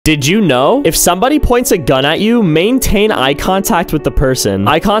Did you know? If somebody points a gun at you, maintain eye contact with the person.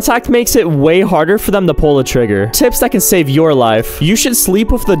 Eye contact makes it way harder for them to pull the trigger. Tips that can save your life. You should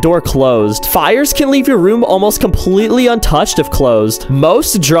sleep with the door closed. Fires can leave your room almost completely untouched if closed.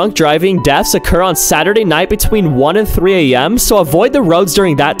 Most drunk driving deaths occur on Saturday night between 1 and 3 a.m., so avoid the roads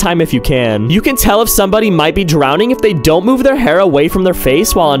during that time if you can. You can tell if somebody might be drowning if they don't move their hair away from their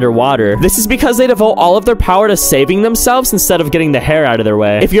face while underwater. This is because they devote all of their power to saving themselves instead of getting the hair out of their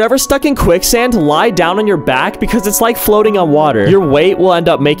way. If you're ever stuck in quicksand, lie down on your back because it's like floating on water. Your weight will end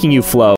up making you float.